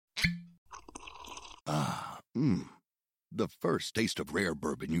The first taste of rare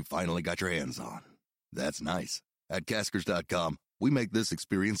bourbon you finally got your hands on. That's nice. At Caskers.com, we make this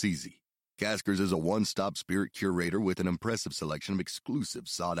experience easy. Caskers is a one-stop spirit curator with an impressive selection of exclusive,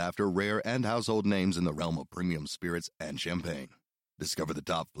 sought-after, rare, and household names in the realm of premium spirits and champagne. Discover the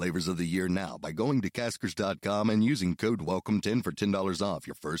top flavors of the year now by going to Caskers.com and using code WELCOME10 for $10 off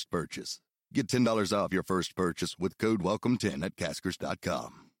your first purchase. Get $10 off your first purchase with code WELCOME10 at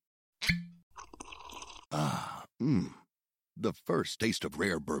Caskers.com. The first taste of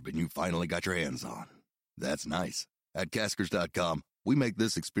rare bourbon you finally got your hands on. That's nice. At Caskers.com, we make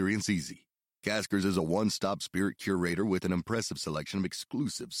this experience easy. Caskers is a one-stop spirit curator with an impressive selection of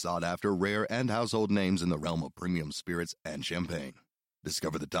exclusive, sought-after, rare, and household names in the realm of premium spirits and champagne.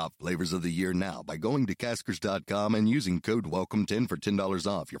 Discover the top flavors of the year now by going to Caskers.com and using code WELCOME10 for $10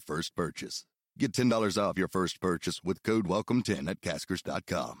 off your first purchase. Get $10 off your first purchase with code WELCOME10 at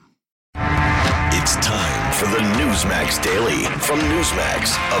Caskers.com. It's time for the Newsmax Daily from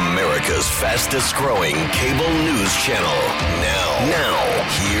Newsmax, America's fastest growing cable news channel. Now,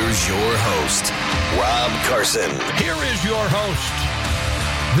 here's your host, Rob Carson. Here is your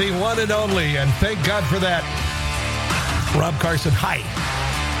host, the one and only, and thank God for that, Rob Carson. Hi.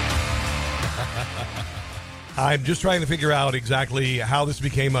 I'm just trying to figure out exactly how this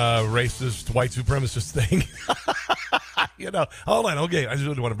became a racist, white supremacist thing. Hold on. Okay, I just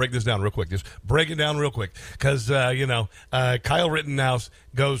really want to break this down real quick. Just break it down real quick. Because, Kyle Rittenhouse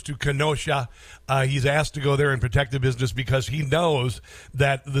goes to Kenosha. He's asked to go there and protect the business because he knows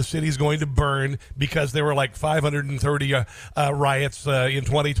that the city's going to burn because there were like 530 riots in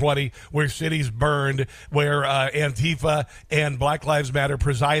 2020 where cities burned, where Antifa and Black Lives Matter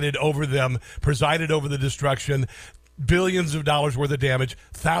presided over the destruction. Billions of dollars worth of damage,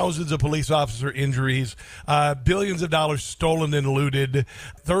 thousands of police officer injuries, billions of dollars stolen and looted,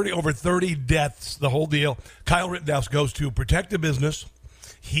 over 30 deaths, the whole deal. Kyle Rittenhouse goes to protect the business.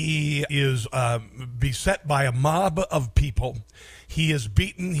 He is beset by a mob of people. He is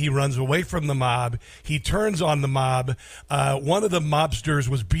beaten. He runs away from the mob. He turns on the mob. One of the mobsters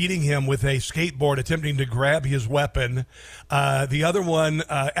was beating him with a skateboard, attempting to grab his weapon. The other one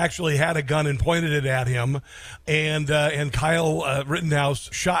actually had a gun and pointed it at him. And Kyle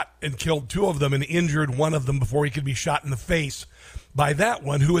Rittenhouse shot and killed two of them and injured one of them before he could be shot in the face by that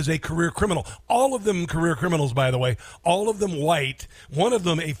one, who is a career criminal. All of them career criminals, by the way. All of them white. One of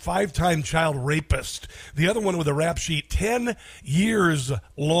them a 5-time child rapist. The other one with a rap sheet 10 years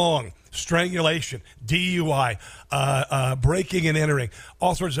long. Strangulation, DUI, breaking and entering,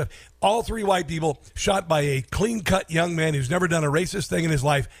 all sorts of stuff. All three white people shot by a clean-cut young man who's never done a racist thing in his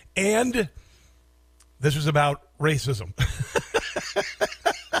life. And this was about racism.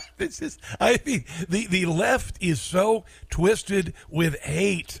 The left is so twisted with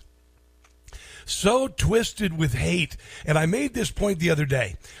hate. So twisted with hate. And I made this point the other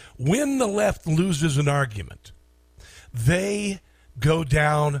day. When the left loses an argument, they go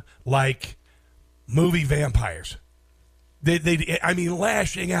down like movie vampires. They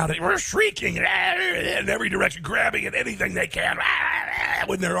lashing out. We're shrieking in every direction, grabbing at anything they can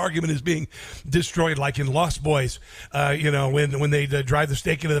when their argument is being destroyed, like in Lost Boys, when they drive the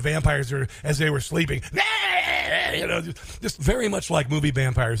stake into the vampires as they were sleeping. Just very much like movie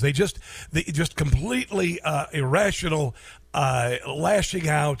vampires. They just completely irrational, lashing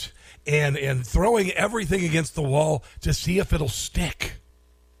out and throwing everything against the wall to see if it'll stick.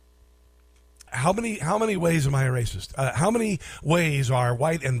 How many ways am I a racist? How many ways are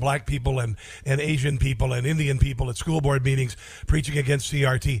white and black people and Asian people and Indian people at school board meetings preaching against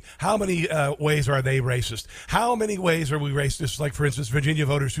CRT? How many ways are they racist? How many ways are we racist? Like, for instance, Virginia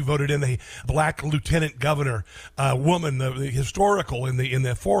voters who voted in a black lieutenant governor woman, the historical in the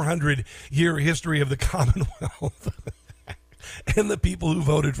 400-year history of the Commonwealth. And the people who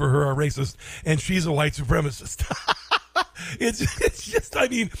voted for her are racist, and she's a white supremacist. It's just,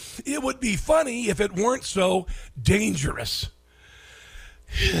 it would be funny if it weren't so dangerous.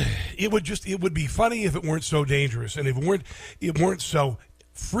 It would be funny if it weren't so dangerous, and if it weren't so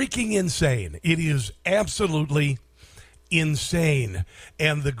freaking insane. It is absolutely insane.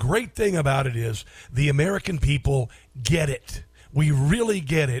 And the great thing about it is the American people get it. We really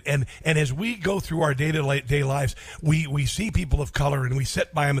get it. And as we go through our day-to-day lives, we see people of color and we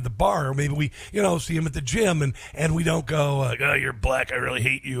sit by them at the bar, or maybe we, see them at the gym, and we don't go, oh, you're black, I really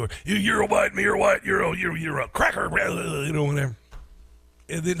hate you. Or, you're a white, you're white, you're a cracker, whatever.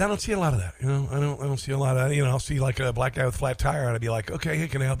 I don't see a lot of that. I don't see a lot of that. I'll see like a black guy with a flat tire, and I'd be like, okay, hey,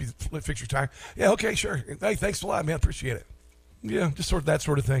 can I help you fix your tire? Yeah, okay, sure. Hey, thanks a lot, man. Appreciate it. Yeah, just that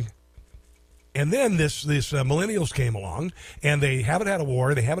sort of thing. And then this millennials came along, and they haven't had a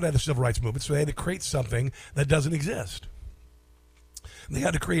war, they haven't had a civil rights movement, so they had to create something that doesn't exist. They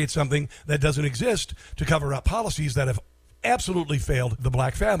had to create something that doesn't exist to cover up policies that have absolutely failed the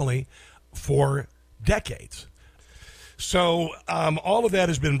black family for decades. So all of that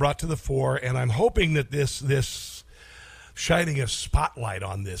has been brought to the fore, and I'm hoping that this shining a spotlight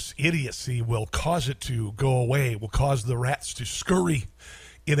on this idiocy will cause it to go away, will cause the rats to scurry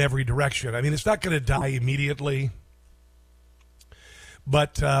in every direction. I mean, it's not going to die immediately,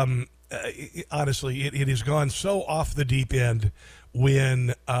 but honestly, it has gone so off the deep end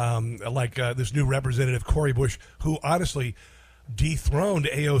when, this new representative, Cori Bush, who honestly dethroned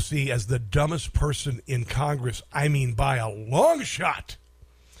AOC as the dumbest person in Congress, I mean, by a long shot,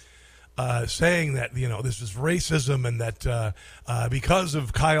 saying that, this is racism and that because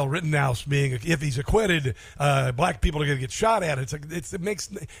of Kyle Rittenhouse being, if he's acquitted, black people are going to get shot at.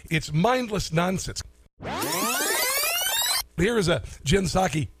 It's mindless nonsense. Here is a Jen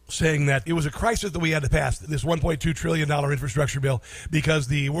Psaki saying that it was a crisis that we had to pass this $1.2 trillion infrastructure bill because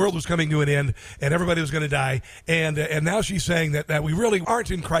the world was coming to an end and everybody was going to die. And now she's saying that we really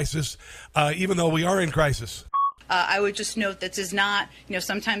aren't in crisis, even though we are in crisis. I would just note that this is not,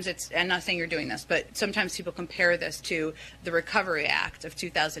 sometimes I'm not saying you're doing this, but sometimes people compare this to the Recovery Act of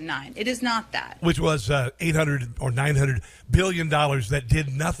 2009. It is not that. Which was $800 or $900 billion that did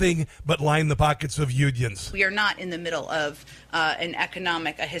nothing but line the pockets of unions. We are not in the middle of a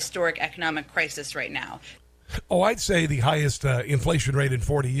historic economic crisis right now. Oh, I'd say the highest inflation rate in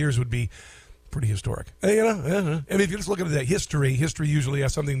 40 years would be pretty historic. I mean, if you just look at that history usually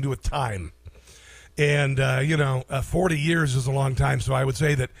has something to do with time. And, 40 years is a long time, so I would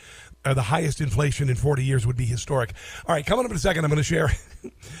say that the highest inflation in 40 years would be historic. All right, coming up in a second, I'm going to share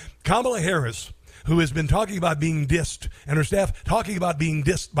Kamala Harris, who has been talking about being dissed, and her staff talking about being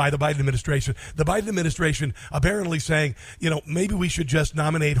dissed by the Biden administration. The Biden administration apparently saying, maybe we should just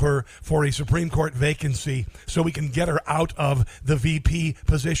nominate her for a Supreme Court vacancy so we can get her out of the VP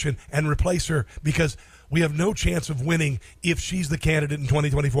position and replace her because we have no chance of winning if she's the candidate in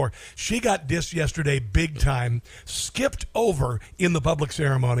 2024. She got dissed yesterday big time, skipped over in the public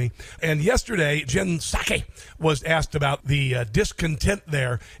ceremony. And yesterday, Jen Psaki was asked about the discontent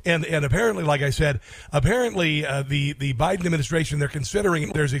there. And apparently, like I said, the Biden administration, they're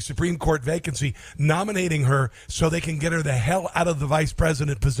considering there's a Supreme Court vacancy, nominating her so they can get her the hell out of the vice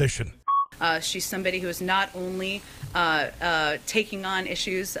president position. She's somebody who is not only taking on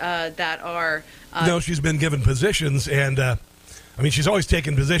issues that are... No, she's been given positions, and she's always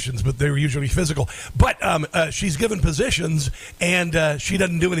taken positions, but they're usually physical. But she's given positions, and she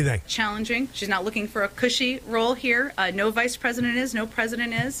doesn't do anything. Challenging. She's not looking for a cushy role here. No vice president is, no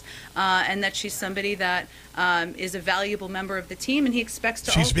president is, and that she's somebody that is a valuable member of the team, and he expects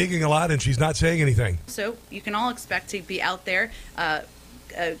to... She's speaking a lot, and she's not saying anything. So you can all expect to be out there...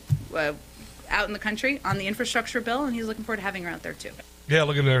 out in the country on the infrastructure bill, and he's looking forward to having her out there too. Yeah,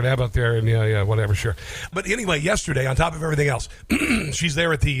 looking at her out there, and yeah, whatever, sure. But anyway, yesterday, on top of everything else, she's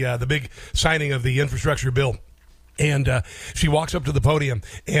there at the big signing of the infrastructure bill. And she walks up to the podium,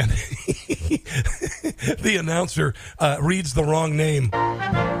 and the announcer reads the wrong name.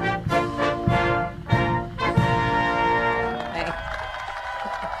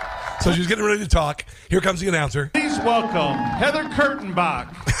 So she's getting ready to talk. Here comes the announcer. Please welcome Heather Kurtenbach.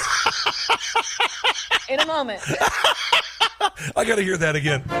 In a moment. I got to hear that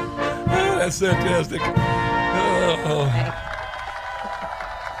again. Oh, that's fantastic. Oh.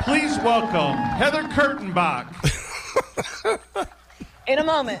 Please welcome Heather Kurtenbach. In a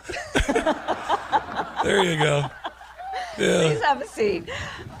moment. There you go. Yeah. Please have a seat.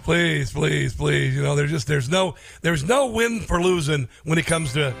 Please. There's no win for losing when it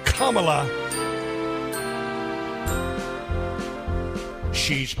comes to Kamala.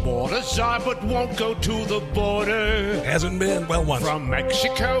 She's border czar but won't go to the border. Hasn't been, well, once. From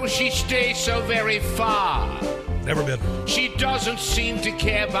Mexico she stays so very far. Never been. She doesn't seem to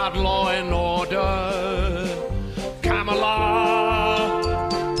care about law and order. Kamala.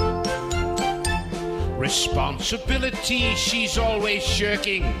 Responsibility she's always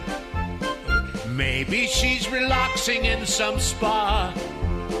shirking. Maybe she's relaxing in some spa.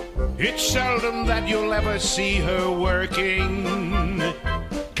 It's seldom that you'll ever see her working.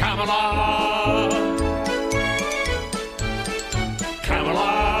 Kamala.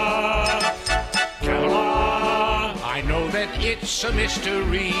 Kamala. Kamala. I know that it's a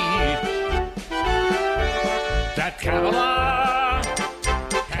mystery that Kamala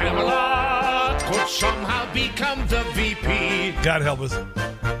could somehow become the VP. God help us.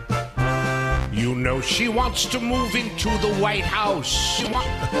 You know she wants to move into the White House.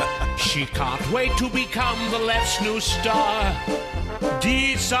 She can't wait to become the left's new star.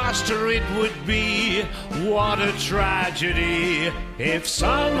 Disaster it would be, what a tragedy, if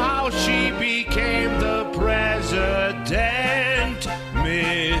somehow she became the president,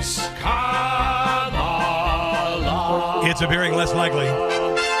 Miss Kamala. It's appearing less likely.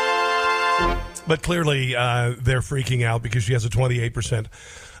 But clearly, they're freaking out because she has a 28%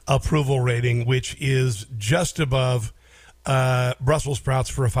 approval rating, which is just above Brussels sprouts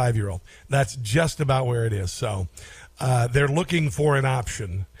for a 5-year-old. That's just about where it is. So they're looking for an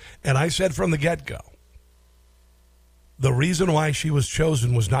option. And I said from the get-go, the reason why she was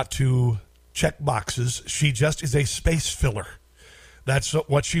chosen was not to check boxes. She just is a space filler. That's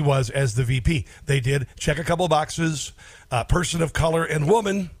what she was as the VP. They did check a couple boxes, person of color and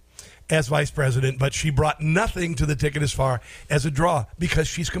woman as vice president, but she brought nothing to the ticket as far as a draw because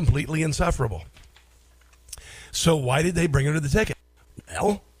she's completely insufferable. So why did they bring her to the ticket?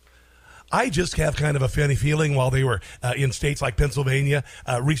 Well, I just have kind of a funny feeling while they were in states like Pennsylvania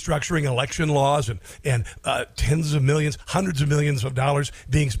restructuring election laws and tens of millions, hundreds of millions of dollars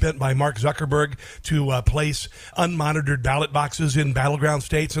being spent by Mark Zuckerberg to place unmonitored ballot boxes in battleground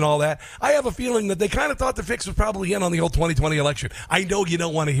states and all that. I have a feeling that they kind of thought the fix was probably in on the old 2020 election. I know you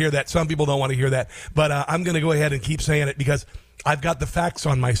don't want to hear that. Some people don't want to hear that. But I'm going to go ahead and keep saying it because I've got the facts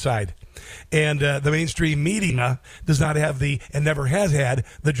on my side. And the mainstream media does not have and never has had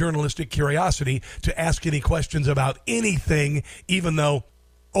the journalistic curiosity to ask any questions about anything, even though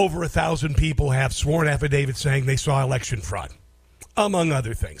over 1,000 people have sworn affidavits saying they saw election fraud, among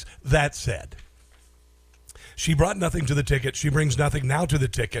other things. That said, she brought nothing to the ticket. She brings nothing now to the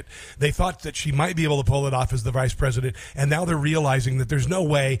ticket. They thought that she might be able to pull it off as the vice president, and now they're realizing that there's no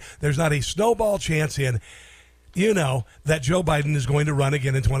way, there's not a snowball chance that Joe Biden is going to run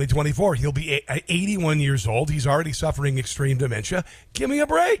again in 2024. He'll be 81 years old. He's already suffering extreme dementia. Give me a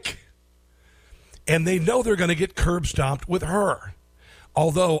break. And they know they're going to get curb stomped with her.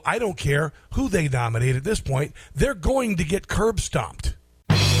 Although I don't care who they nominate at this point, they're going to get curb stomped.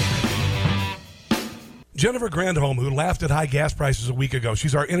 Jennifer Granholm, who laughed at high gas prices a week ago,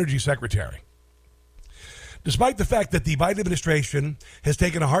 she's our energy secretary. Despite the fact that the Biden administration has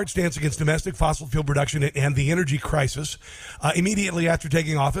taken a hard stance against domestic fossil fuel production and the energy crisis, immediately after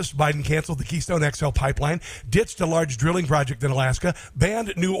taking office, Biden canceled the Keystone XL pipeline, ditched a large drilling project in Alaska,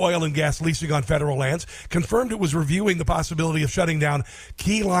 banned new oil and gas leasing on federal lands, confirmed it was reviewing the possibility of shutting down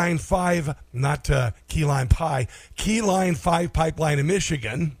Keyline 5, not Keyline Pie, Keyline 5 pipeline in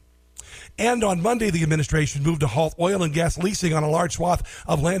Michigan. And on Monday, the administration moved to halt oil and gas leasing on a large swath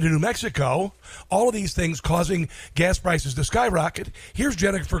of land in New Mexico. All of these things causing gas prices to skyrocket. Here's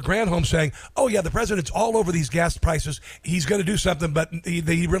Jennifer Granholm saying, oh, yeah, the president's all over these gas prices. He's going to do something, but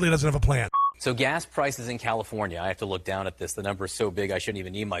he really doesn't have a plan. So gas prices in California, I have to look down at this. The number is so big I shouldn't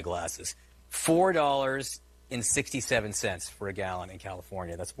even need my glasses. $4.67 for a gallon in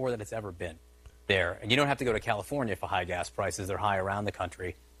California. That's more than it's ever been there. And you don't have to go to California for high gas prices. They're high around the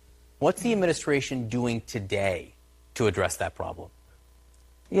country. What's the administration doing today to address that problem?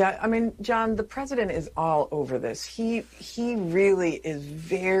 Yeah, I mean, John, the president is all over this. He really is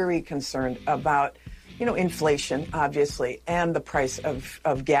very concerned about, inflation, obviously, and the price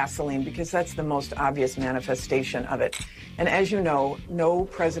of gasoline, because that's the most obvious manifestation of it. And as you know, no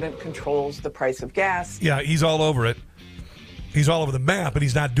president controls the price of gas. Yeah, he's all over it. He's all over the map, but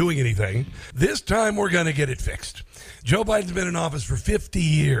he's not doing anything. This time, we're going to get it fixed. Joe Biden's been in office for 50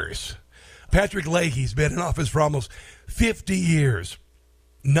 years. Patrick Leahy's been in office for almost 50 years.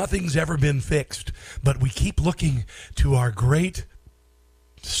 Nothing's ever been fixed, but we keep looking to our great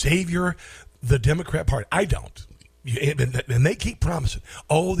savior, the Democrat Party. I don't. And they keep promising,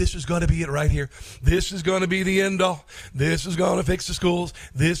 oh, this is going to be it right here. This is going to be the end all. This is going to fix the schools.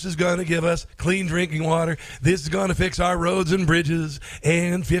 This is going to give us clean drinking water. This is going to fix our roads and bridges.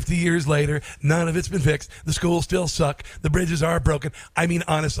 And 50 years later, none of it's been fixed. The schools still suck. The bridges are broken. I mean,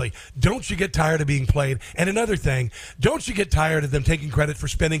 honestly, don't you get tired of being played? And another thing, don't you get tired of them taking credit for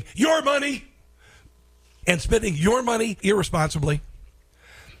spending your money and spending your money irresponsibly?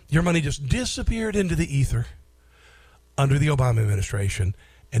 Your money just disappeared into the ether under the Obama administration,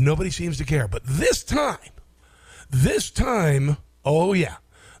 and nobody seems to care. But this time, oh yeah,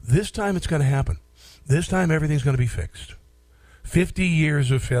 this time it's going to happen. This time everything's going to be fixed. 50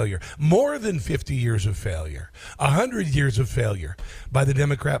 years of failure, more than 50 years of failure, 100 years of failure by the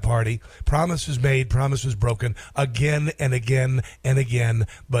Democrat Party. Promises made, promises broken again and again and again.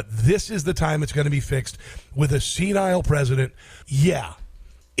 But this is the time it's going to be fixed with a senile president. Yeah,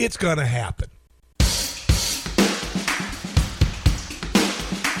 it's going to happen.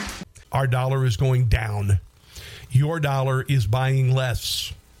 Our dollar is going down. Your dollar is buying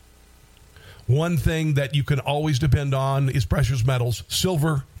less. One thing that you can always depend on is precious metals,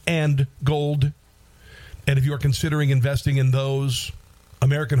 silver and gold. And if you are considering investing in those,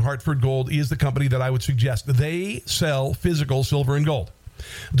 American Hartford Gold is the company that I would suggest. They sell physical silver and gold,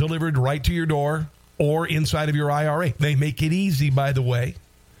 delivered right to your door or inside of your IRA. They make it easy, by the way.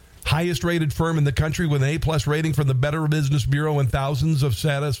 Highest rated firm in the country with an A+ rating from the Better Business Bureau and thousands of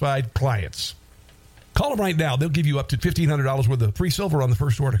satisfied clients. Call them right now. They'll give you up to $1,500 worth of free silver on the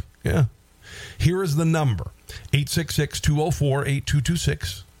first order. Yeah. Here is the number,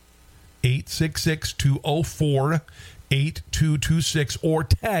 866-204-8226, 866-204-8226, or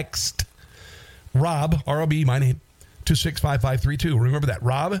text Rob, R-O-B, my name, to 65532. Remember that,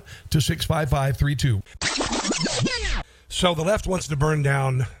 Rob, to 65532. So the left wants to burn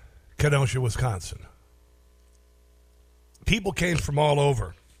down Kenosha, Wisconsin. People came from all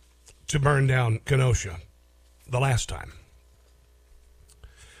over to burn down Kenosha the last time.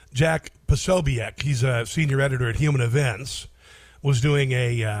 Jack Posobiec, he's a senior editor at Human Events, was doing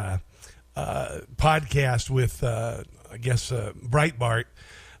a podcast with, Breitbart.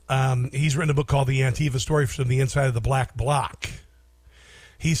 He's written a book called The Antifa Story from the Inside of the Black Bloc.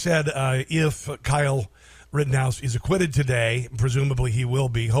 He said if Kyle Rittenhouse is acquitted today, presumably he will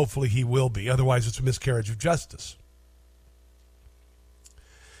be, hopefully he will be, otherwise it's a miscarriage of justice,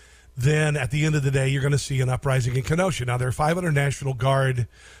 then at the end of the day, you're going to see an uprising in Kenosha. Now, there are 500 National Guard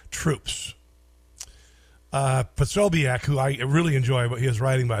troops. Posobiec, who I really enjoy his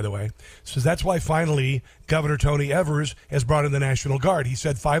writing, by the way, says that's why finally Governor Tony Evers has brought in the National Guard. He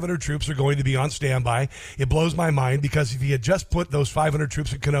said 500 troops are going to be on standby. It blows my mind because if he had just put those 500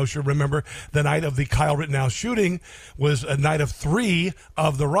 troops in Kenosha, remember the night of the Kyle Rittenhouse shooting was a night of 3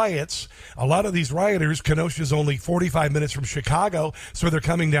 of the riots. A lot of these rioters, Kenosha is only 45 minutes from Chicago, so they're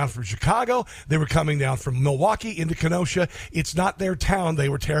coming down from Chicago. They were coming down from Milwaukee into Kenosha. It's not their town. They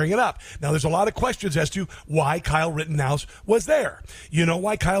were tearing it up. Now, there's a lot of questions as to why Kyle Rittenhouse was there. You know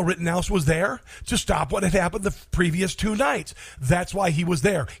why Kyle Rittenhouse was there? To stop what had happened the previous 2 nights. That's why he was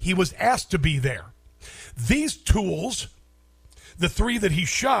there. He was asked to be there. These tools, the 3 that he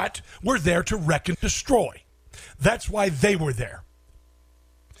shot, were there to wreck and destroy. That's why they were there.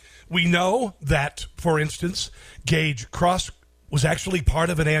 We know that, for instance, Gage Cross was actually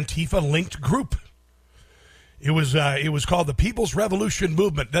part of an Antifa-linked group. It was called the People's Revolution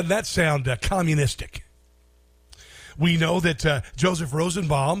Movement. Doesn't that sound communistic? We know that Joseph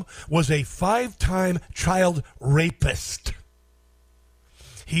Rosenbaum was a 5-time child rapist.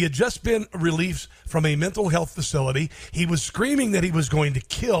 He had just been released from a mental health facility. He was screaming that he was going to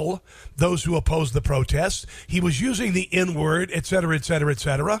kill those who opposed the protests. He was using the N-word, et cetera, et cetera, et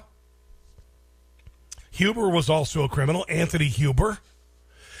cetera. Huber was also a criminal, Anthony Huber.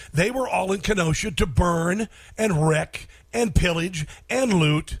 They were all in Kenosha to burn and wreck and pillage and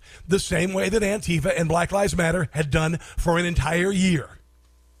loot the same way that Antifa and Black Lives Matter had done for an entire year.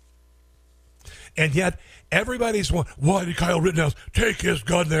 And yet, everybody's why did Kyle Rittenhouse take his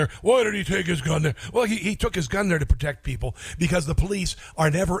gun there? Why did he take his gun there? Well, he took his gun there to protect people because the police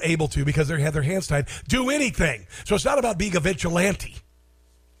are never able to, because they have their hands tied, do anything. So it's not about being a vigilante.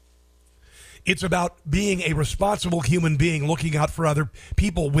 It's about being a responsible human being looking out for other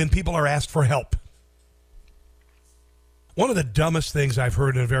people when people are asked for help. One of the dumbest things I've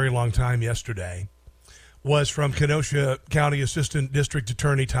heard in a very long time yesterday was from Kenosha County Assistant District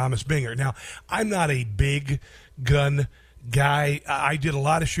Attorney Thomas Binger. Now, I'm not a big gun guy. I did a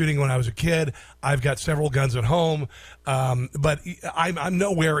lot of shooting when I was a kid. I've got several guns at home, but I'm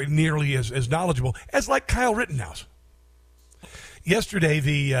nowhere nearly as knowledgeable as like Kyle Rittenhouse. Yesterday,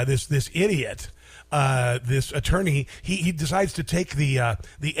 this idiot, this attorney, he decides to take the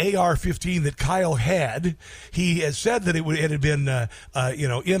AR-15 that Kyle had. He has said that it had been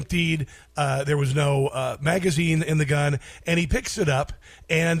emptied. There was no magazine in the gun, and he picks it up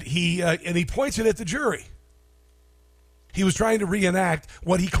and he points it at the jury. He was trying to reenact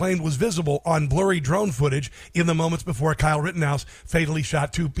what he claimed was visible on blurry drone footage in the moments before Kyle Rittenhouse fatally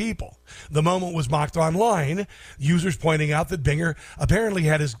shot 2 people. The moment was mocked online, users pointing out that Binger apparently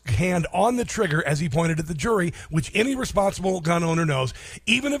had his hand on the trigger as he pointed at the jury, which any responsible gun owner knows.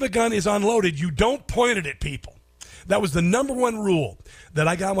 Even if a gun is unloaded, you don't point it at people. That was the number one rule that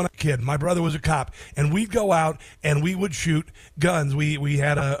I got when I was a kid. My brother was a cop, and we'd go out and we would shoot guns. We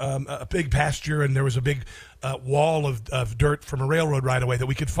had a big pasture, and there was a big wall of dirt from a railroad right away that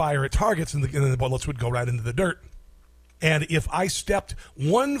we could fire at targets, and the bullets would go right into the dirt. And if I stepped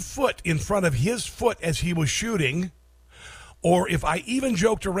 1 foot in front of his foot as he was shooting, or if I even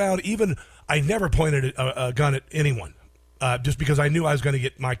joked around, I never pointed a gun at anyone. just because I knew I was going to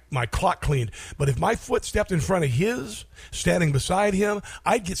get my clock cleaned. But if my foot stepped in front of his, standing beside him,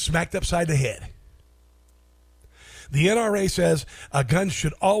 I'd get smacked upside the head. The NRA says guns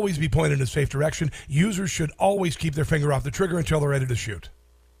should always be pointed in a safe direction. Users should always keep their finger off the trigger until they're ready to shoot.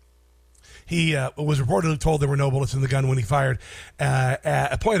 He was reportedly told there were no bullets in the gun when he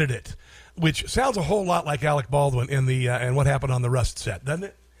pointed it, which sounds a whole lot like Alec Baldwin in the and What Happened on the Rust set, doesn't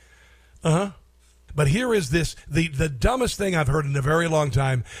it? But here is the dumbest thing I've heard in a very long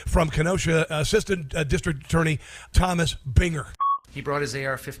time from Kenosha Assistant District Attorney Thomas Binger. He brought his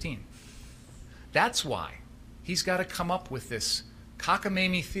AR-15. That's why he's got to come up with this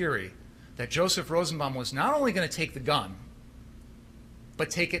cockamamie theory that Joseph Rosenbaum was not only going to take the gun, but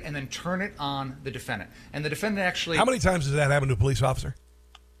take it and then turn it on the defendant. And the defendant actually... How many times has that happened to a police officer?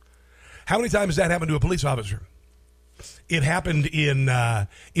 How many times has that happened to a police officer? It happened in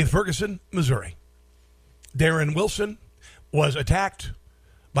Ferguson, Missouri. Darren Wilson was attacked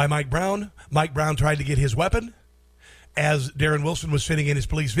by Mike Brown. Mike Brown tried to get his weapon. As Darren Wilson was sitting in his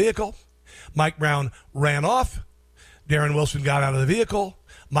police vehicle, Mike Brown ran off. Darren Wilson got out of the vehicle.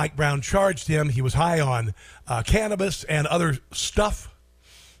 Mike Brown charged him. He was high on cannabis and other stuff.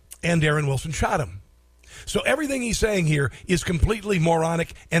 And Darren Wilson shot him. So everything he's saying here is completely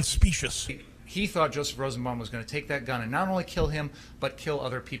moronic and specious. He thought Joseph Rosenbaum was going to take that gun and not only kill him, but kill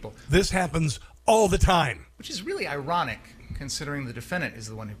other people. This happens all the time. Which is really ironic, considering the defendant is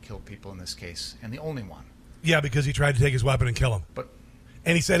the one who killed people in this case, and the only one. Yeah, because he tried to take his weapon and kill him.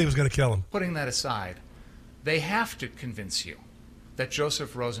 And he said he was going to kill him. Putting that aside, they have to convince you that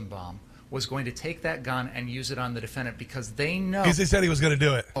Joseph Rosenbaum was going to take that gun and use it on the defendant because they know... Because he said he was going to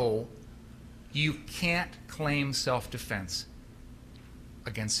do it. Oh, you can't claim self-defense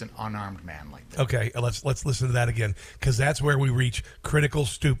against an unarmed man like that. Okay, let's listen to that again, because that's where we reach critical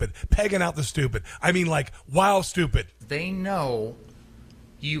stupid. Pegging out the stupid. I mean, like, wow, stupid. They know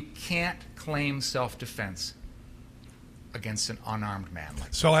you can't claim self-defense against an unarmed man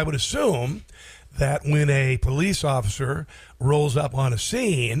like that. So I would assume that when a police officer rolls up on a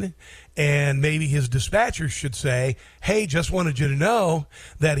scene and maybe his dispatcher should say, hey, just wanted you to know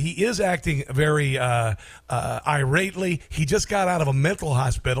that he is acting very irately. He just got out of a mental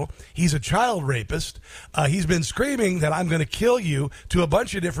hospital. He's a child rapist. He's been screaming that I'm going to kill you to a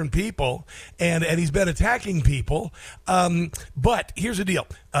bunch of different people, and he's been attacking people. But here's the deal.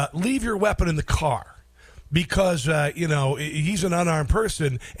 Leave your weapon in the car. Because, he's an unarmed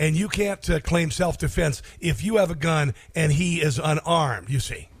person, and you can't claim self-defense if you have a gun and he is unarmed, you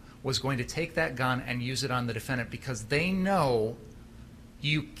see. Was going to take that gun and use it on the defendant because they know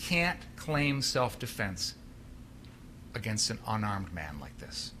you can't claim self-defense against an unarmed man like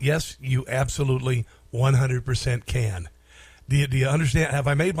this. Yes, you absolutely 100% can. Do you understand? Have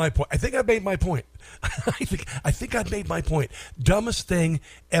I made my point? I think I've made my point. I think I've made my point. Dumbest thing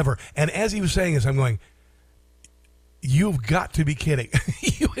ever. And as he was saying this, I'm going... You've got to be kidding.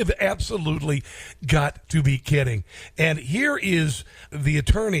 You have absolutely got to be kidding. And here is the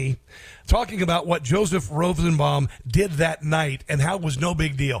attorney talking about what Joseph Rosenbaum did that night and how it was no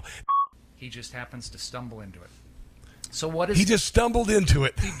big deal. He just happens to stumble into it. So what is... He just stumbled into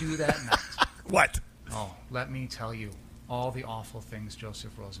it. What did he do that night? What? Oh, let me tell you all the awful things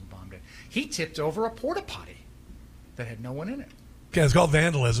Joseph Rosenbaum did. He tipped over a porta potty that had no one in it. Okay, it's called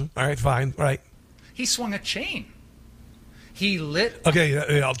vandalism. All right, fine. All right. He swung a chain. He lit...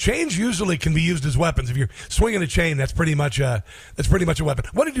 Okay, chains usually can be used as weapons. If you're swinging a chain, that's pretty much a weapon.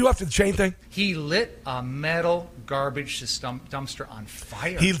 What did he do after the chain thing? He lit a metal garbage dumpster on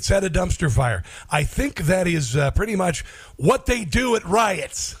fire. He set a dumpster fire. I think that is pretty much what they do at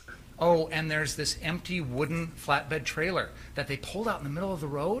riots. Oh, and there's this empty wooden flatbed trailer that they pulled out in the middle of the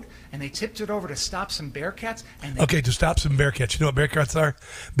road, and they tipped it over to stop some Bearcats. To stop some Bearcats. You know what Bearcats are?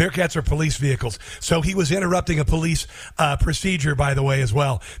 Bearcats are police vehicles. So he was interrupting a police procedure, by the way, as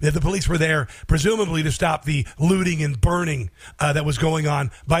well. The police were there, presumably to stop the looting and burning that was going on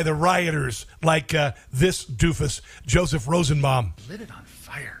by the rioters, like this doofus, Joseph Rosenbaum. Lit it on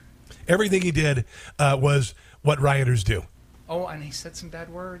fire. Everything he did was what rioters do. Oh, and he said some bad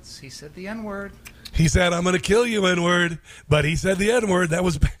words. He said the N-word. He said, I'm going to kill you, N-word. But he said the N-word. That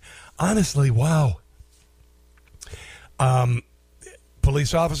was, honestly, wow.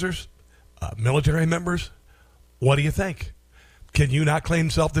 Police officers, military members, what do you think? Can you not claim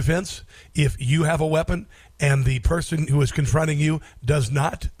self-defense if you have a weapon and the person who is confronting you does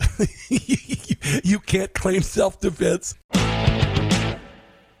not? You can't claim self-defense. There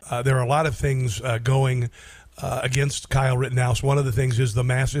are a lot of things going against Kyle Rittenhouse. One of the things is the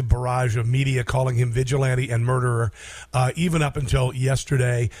massive barrage of media calling him vigilante and murderer. Even up until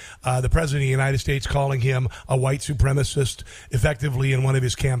yesterday, the President of the United States calling him a white supremacist effectively in one of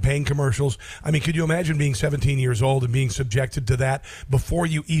his campaign commercials. I mean, could you imagine being 17 years old and being subjected to that before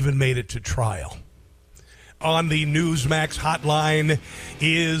you even made it to trial? On the Newsmax hotline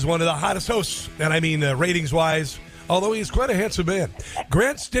is one of the hottest hosts, and I mean ratings-wise, although he's quite a handsome man,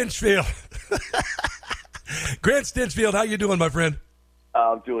 Grant Stinchfield. Grant Stinchfield, how you doing, my friend?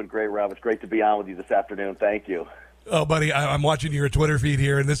 I'm doing great, Rob. It's great to be on with you this afternoon. Thank you. Oh, buddy, I'm watching your Twitter feed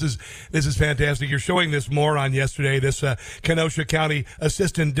here, and this is fantastic. You're showing this moron yesterday, this Kenosha County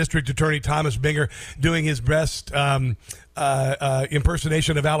Assistant District Attorney Thomas Binger doing his best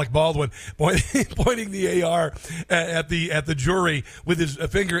impersonation of Alec Baldwin, pointing the AR at the jury with his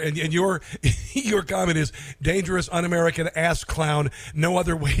finger, and your comment is dangerous, un-American ass clown. No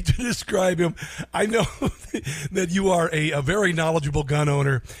other way to describe him. I know that you are a very knowledgeable gun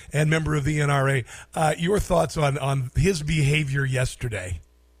owner and member of the NRA. Your thoughts on his behavior yesterday?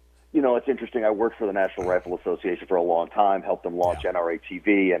 You know, it's interesting. I worked for the National Rifle Association for a long time, helped them launch NRA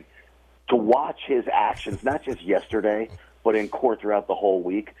TV, and to watch his actions, not just yesterday, but in court throughout the whole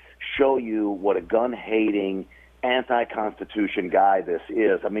week, show you what a gun-hating, anti-Constitution guy this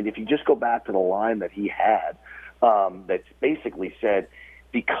is. I mean, if you just go back to the line that he had that basically said,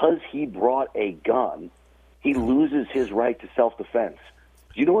 because he brought a gun, he loses his right to self-defense.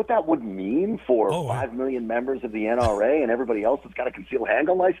 Do you know what that would mean for 5 million members of the NRA and everybody else that's got a concealed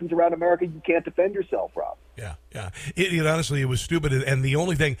handgun license around America? You can't defend yourself, Rob. Yeah. It honestly, it was stupid. And the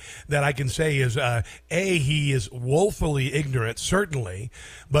only thing that I can say is, he is woefully ignorant, certainly,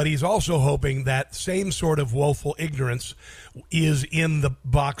 but he's also hoping that same sort of woeful ignorance is in the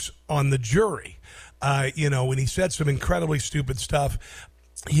box on the jury. When he said some incredibly stupid stuff,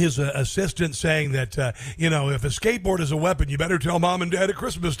 his assistant saying that, if a skateboard is a weapon, you better tell mom and dad at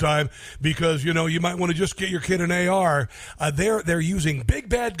Christmas time because, you might want to just get your kid an AR. They're using big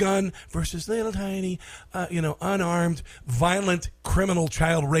bad gun versus little tiny, unarmed, violent criminal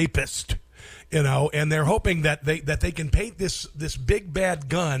child rapist, and they're hoping that they can paint this big bad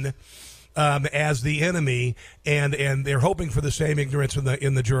gun as the enemy, and they're hoping for the same ignorance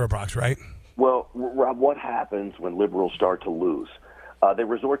in the juror box, right? Well, Rob, what happens when liberals start to lose? They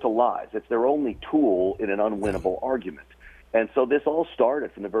resort to lies. It's their only tool in an unwinnable argument. And so this all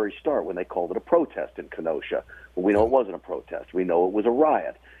started from the very start when they called it a protest in Kenosha. Well, we know it wasn't a protest. We know it was a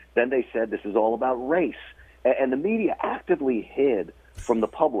riot. Then they said this is all about race. And the media actively hid from the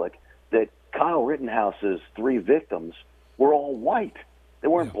public that Kyle Rittenhouse's 3 victims were all white. They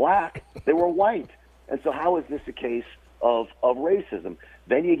weren't black. They were white. And so how is this a case of racism?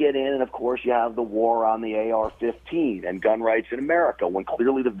 Then you get in, and of course you have the war on the AR-15 and gun rights in America, when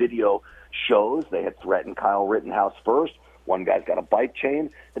clearly the video shows they had threatened Kyle Rittenhouse first. One guy's got a bike chain.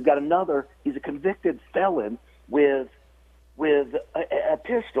 They've got another. He's a convicted felon with a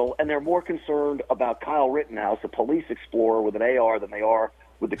pistol, and they're more concerned about Kyle Rittenhouse, a police explorer with an AR, than they are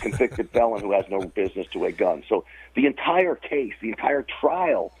with the convicted felon who has no business to a gun. So the entire case, the entire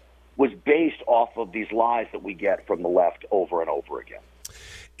trial, was based off of these lies that we get from the left over and over again.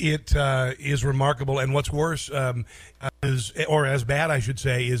 It is remarkable, and what's worse, or as bad, I should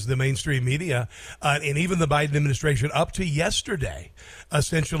say, is the mainstream media and even the Biden administration up to yesterday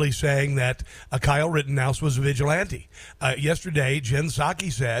essentially saying that Kyle Rittenhouse was a vigilante. Yesterday, Jen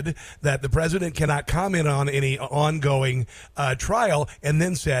Psaki said that the president cannot comment on any ongoing trial, and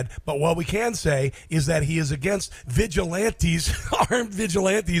then said, but what we can say is that he is against vigilantes, armed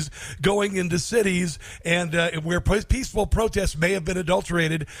vigilantes, going into cities and where peaceful protests may have been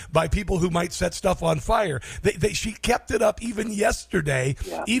adulterated by people who might set stuff on fire. She kept it up even yesterday,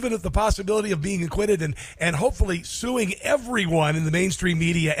 even with the possibility of being acquitted and hopefully suing everyone in the mainstream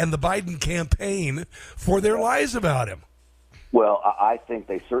media and the Biden campaign for their lies about him. Well, I think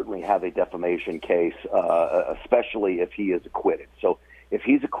they certainly have a defamation case, especially if he is acquitted. So if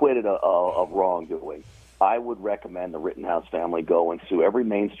he's acquitted of wrongdoing, I would recommend the Rittenhouse family go and sue every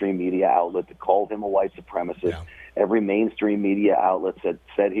mainstream media outlet that called him a white supremacist. Every mainstream media outlet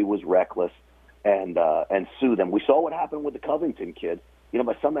said he was reckless, and sue them. We saw what happened with the Covington kid.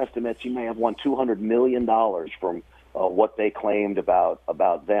 By some estimates, he may have won $200 million from what they claimed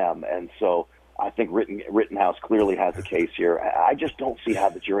about them. And so I think Rittenhouse clearly has a case here. I just don't see how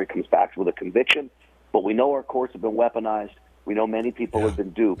the jury comes back with a conviction. But we know our courts have been weaponized. We know many people have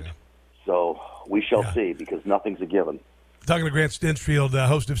been duped. So we shall see, because nothing's a given. Talking to Grant Stinchfield,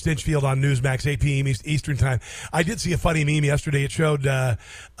 host of Stinchfield on Newsmax, 8 p.m. Eastern Time. I did see a funny meme yesterday. It showed the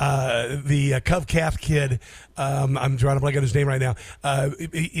Cov Calf kid. I'm drawing a blank on his name right now.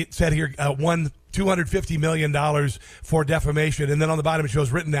 It said here, one $250 million for defamation. And then on the bottom it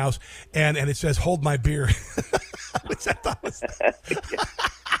shows Rittenhouse, and it says, hold my beer, which I thought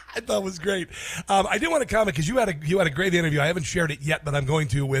was great. I did want to comment because you had a great interview. I haven't shared it yet, but I'm going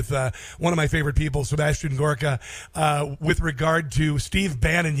to with one of my favorite people, Sebastian Gorka, with regard to Steve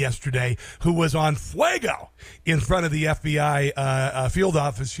Bannon yesterday, who was on fuego in front of the FBI field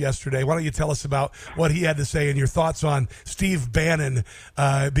office yesterday. Why don't you tell us about what he had to say and your thoughts on Steve Bannon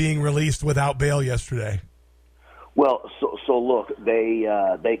being released without bail yesterday? Well, so look,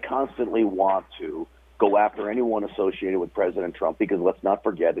 they constantly want to go after anyone associated with President Trump because let's not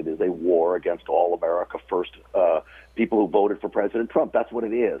forget it is a war against all America First people who voted for President Trump. That's what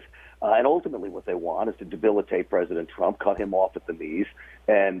it is. And ultimately what they want is to debilitate President Trump, cut him off at the knees,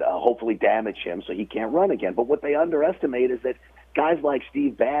 and hopefully damage him so he can't run again. But what they underestimate is that guys like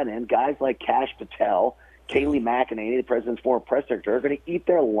Steve Bannon, guys like Kash Patel, Kayleigh McEnany, the president's former press secretary, are going to eat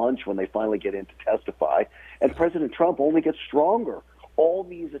their lunch when they finally get in to testify. And President Trump only gets stronger. All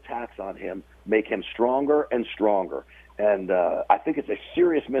these attacks on him make him stronger and stronger. And I think it's a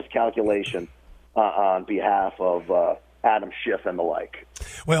serious miscalculation on behalf of Adam Schiff and the like.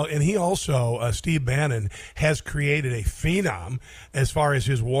 Well, and he also, Steve Bannon, has created a phenom as far as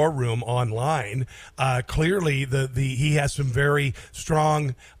his war room online. Clearly, he has some very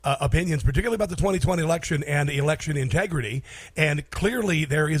strong opinions, particularly about the 2020 election and election integrity. And clearly,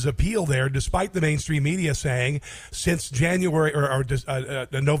 there is appeal there, despite the mainstream media saying since January or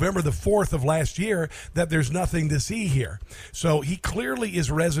November the 4th of last year that there's nothing to see here. So he clearly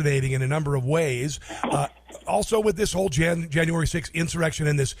is resonating in a number of ways. Also with this whole January 6th insurrection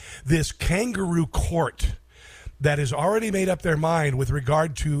and this kangaroo court that has already made up their mind with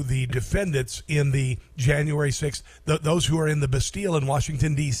regard to the defendants in the January 6th, those who are in the Bastille in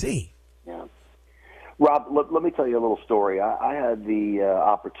Washington, D.C. Yeah. Rob, let me tell you a little story. I had the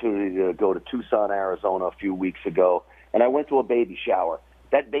opportunity to go to Tucson, Arizona a few weeks ago, and I went to a baby shower.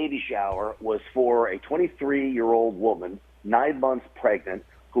 That baby shower was for a 23-year-old woman, 9 months pregnant,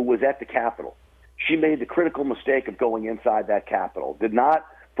 who was at the Capitol. She made the critical mistake of going inside that Capitol. Did not,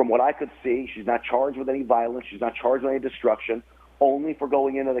 from what I could see, she's not charged with any violence. She's not charged with any destruction, only for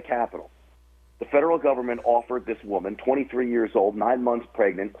going into the Capitol. The federal government offered this woman, 23 years old, 9 months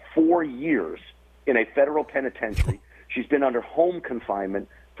pregnant, 4 years in a federal penitentiary. She's been under home confinement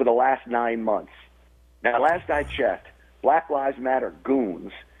for the last 9 months. Now, last I checked, Black Lives Matter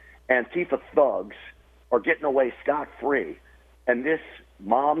goons, Antifa thugs are getting away scot-free. And this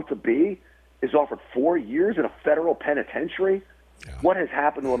mom-to-be is offered 4 years in a federal penitentiary? Yeah. What has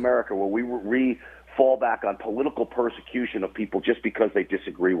happened to America where we fall back on political persecution of people just because they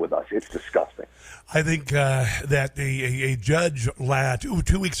disagree with us? It's disgusting. I think that a judge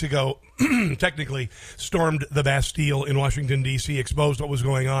 2 weeks ago technically stormed the Bastille in Washington, D.C., exposed what was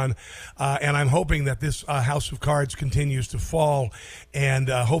going on, and I'm hoping that this house of cards continues to fall, and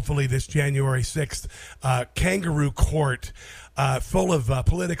hopefully this January 6th kangaroo court full of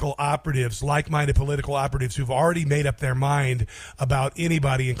political operatives, like-minded political operatives who've already made up their mind about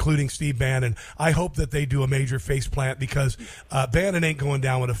anybody, including Steve Bannon. I hope that they do a major faceplant because Bannon ain't going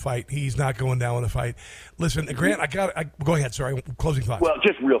down with a fight. He's not going down with a fight. Listen, Grant, go ahead. Sorry, closing thoughts. Well,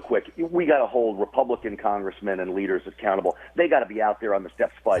 just real quick, we got to hold Republican congressmen and leaders accountable. They got to be out there on the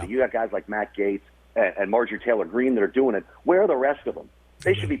steps fighting. You got guys like Matt Gaetz and Marjorie Taylor Greene that are doing it. Where are the rest of them?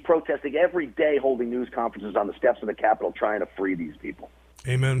 They should be protesting every day, holding news conferences on the steps of the Capitol, trying to free these people.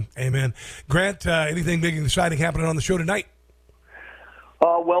 Amen. Amen. Grant, anything big and exciting happening on the show tonight?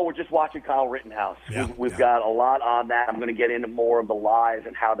 Well, we're just watching Kyle Rittenhouse. We've got a lot on that. I'm going to get into more of the lies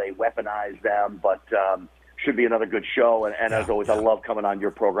and how they weaponize them, but should be another good show. And as always, I love coming on your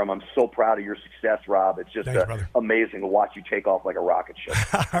program. I'm so proud of your success, Rob. It's just amazing to watch you take off like a rocket ship.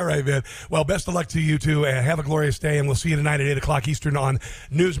 All right, man. Well, best of luck to you, too. Have a glorious day, and we'll see you tonight at 8 o'clock Eastern on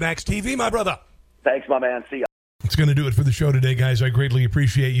Newsmax TV, my brother. Thanks, my man. See ya. It's going to do it for the show today, guys. I greatly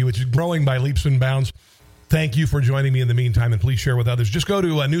appreciate you. It's growing by leaps and bounds. Thank you for joining me in the meantime, and please share with others. Just go to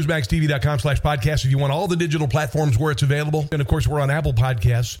newsmaxtv.com/podcast if you want all the digital platforms where it's available. And, of course, we're on Apple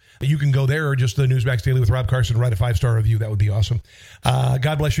Podcasts. You can go there or just the Newsmax Daily with Rob Carson and write a 5-star review. That would be awesome.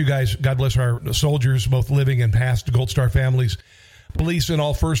 God bless you guys. God bless our soldiers, both living and past, Gold Star families, police and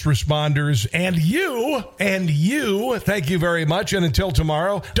all first responders, and you. Thank you very much. And until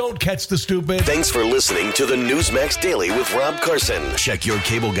tomorrow, don't catch the stupid. Thanks for listening to the Newsmax Daily with Rob Carson. Check your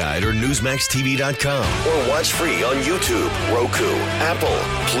cable guide or newsmaxtv.com or watch free on YouTube, Roku, Apple,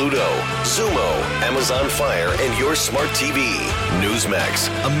 Pluto, Zumo, Amazon Fire, and your smart TV. Newsmax,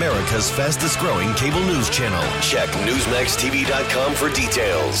 America's fastest growing cable news channel. Check newsmaxtv.com for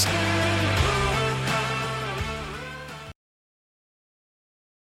details.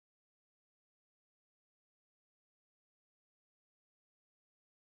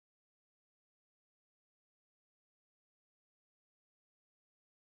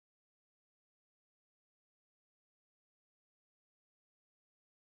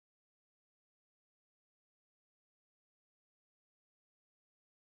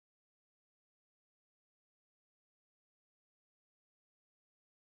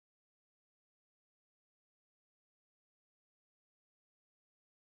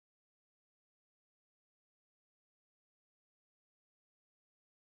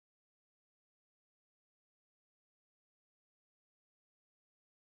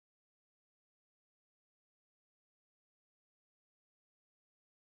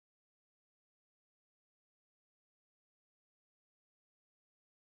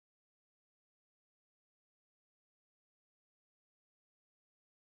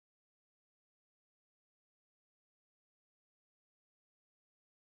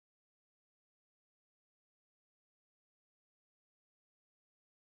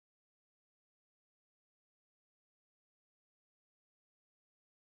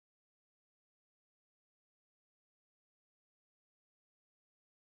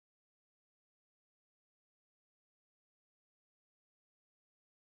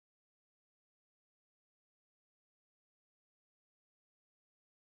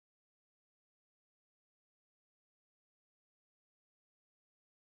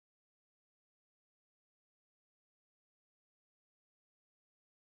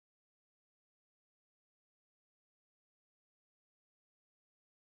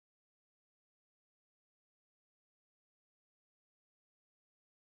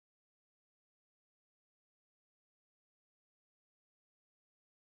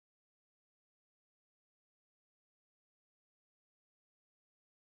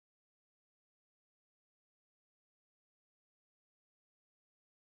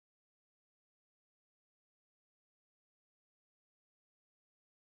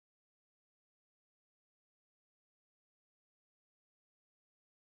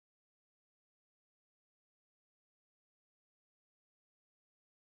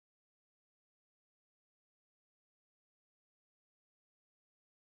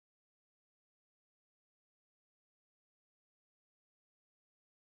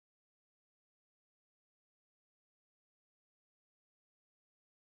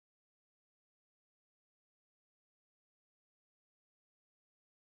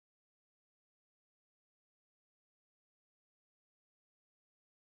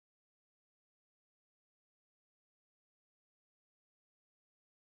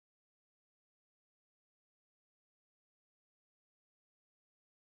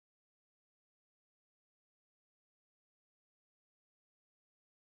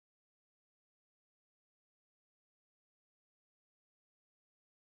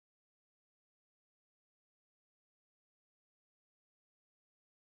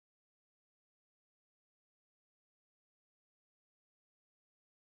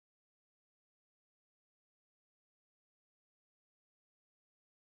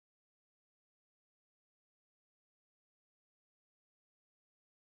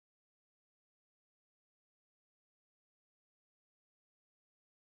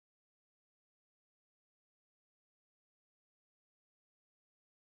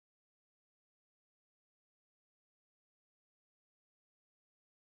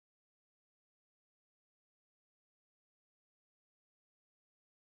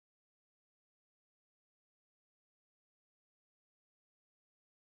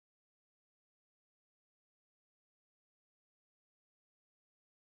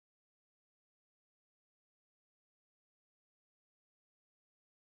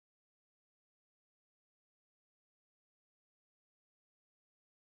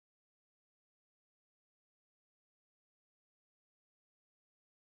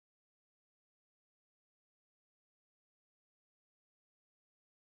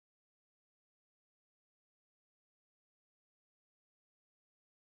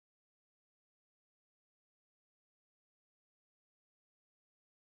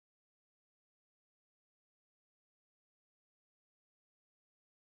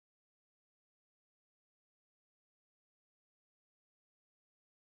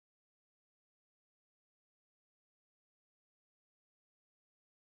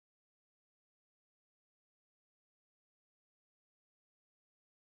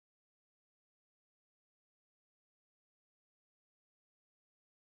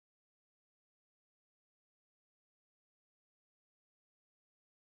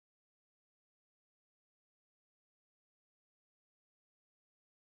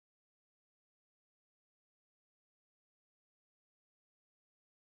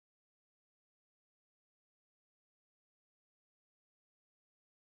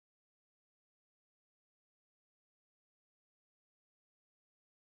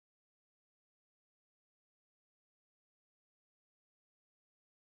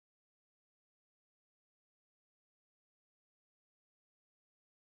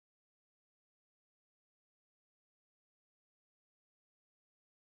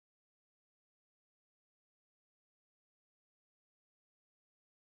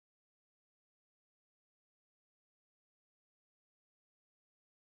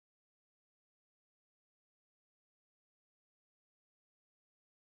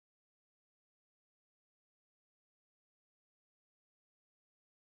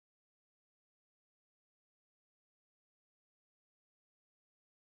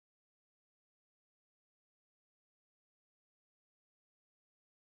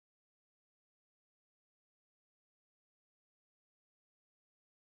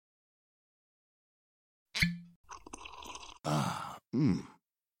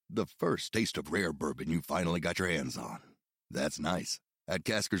 The first taste of rare bourbon you finally got your hands on. That's nice. At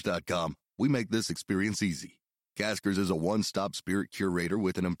Caskers.com, we make this experience easy. Caskers is a one-stop spirit curator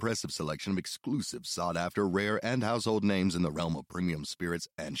with an impressive selection of exclusive, sought-after, rare, and household names in the realm of premium spirits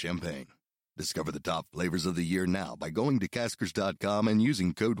and champagne. Discover the top flavors of the year now by going to Caskers.com and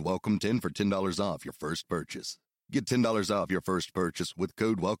using code WELCOME10 for $10 off your first purchase. Get $10 off your first purchase with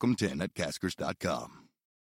code WELCOME10 at Caskers.com.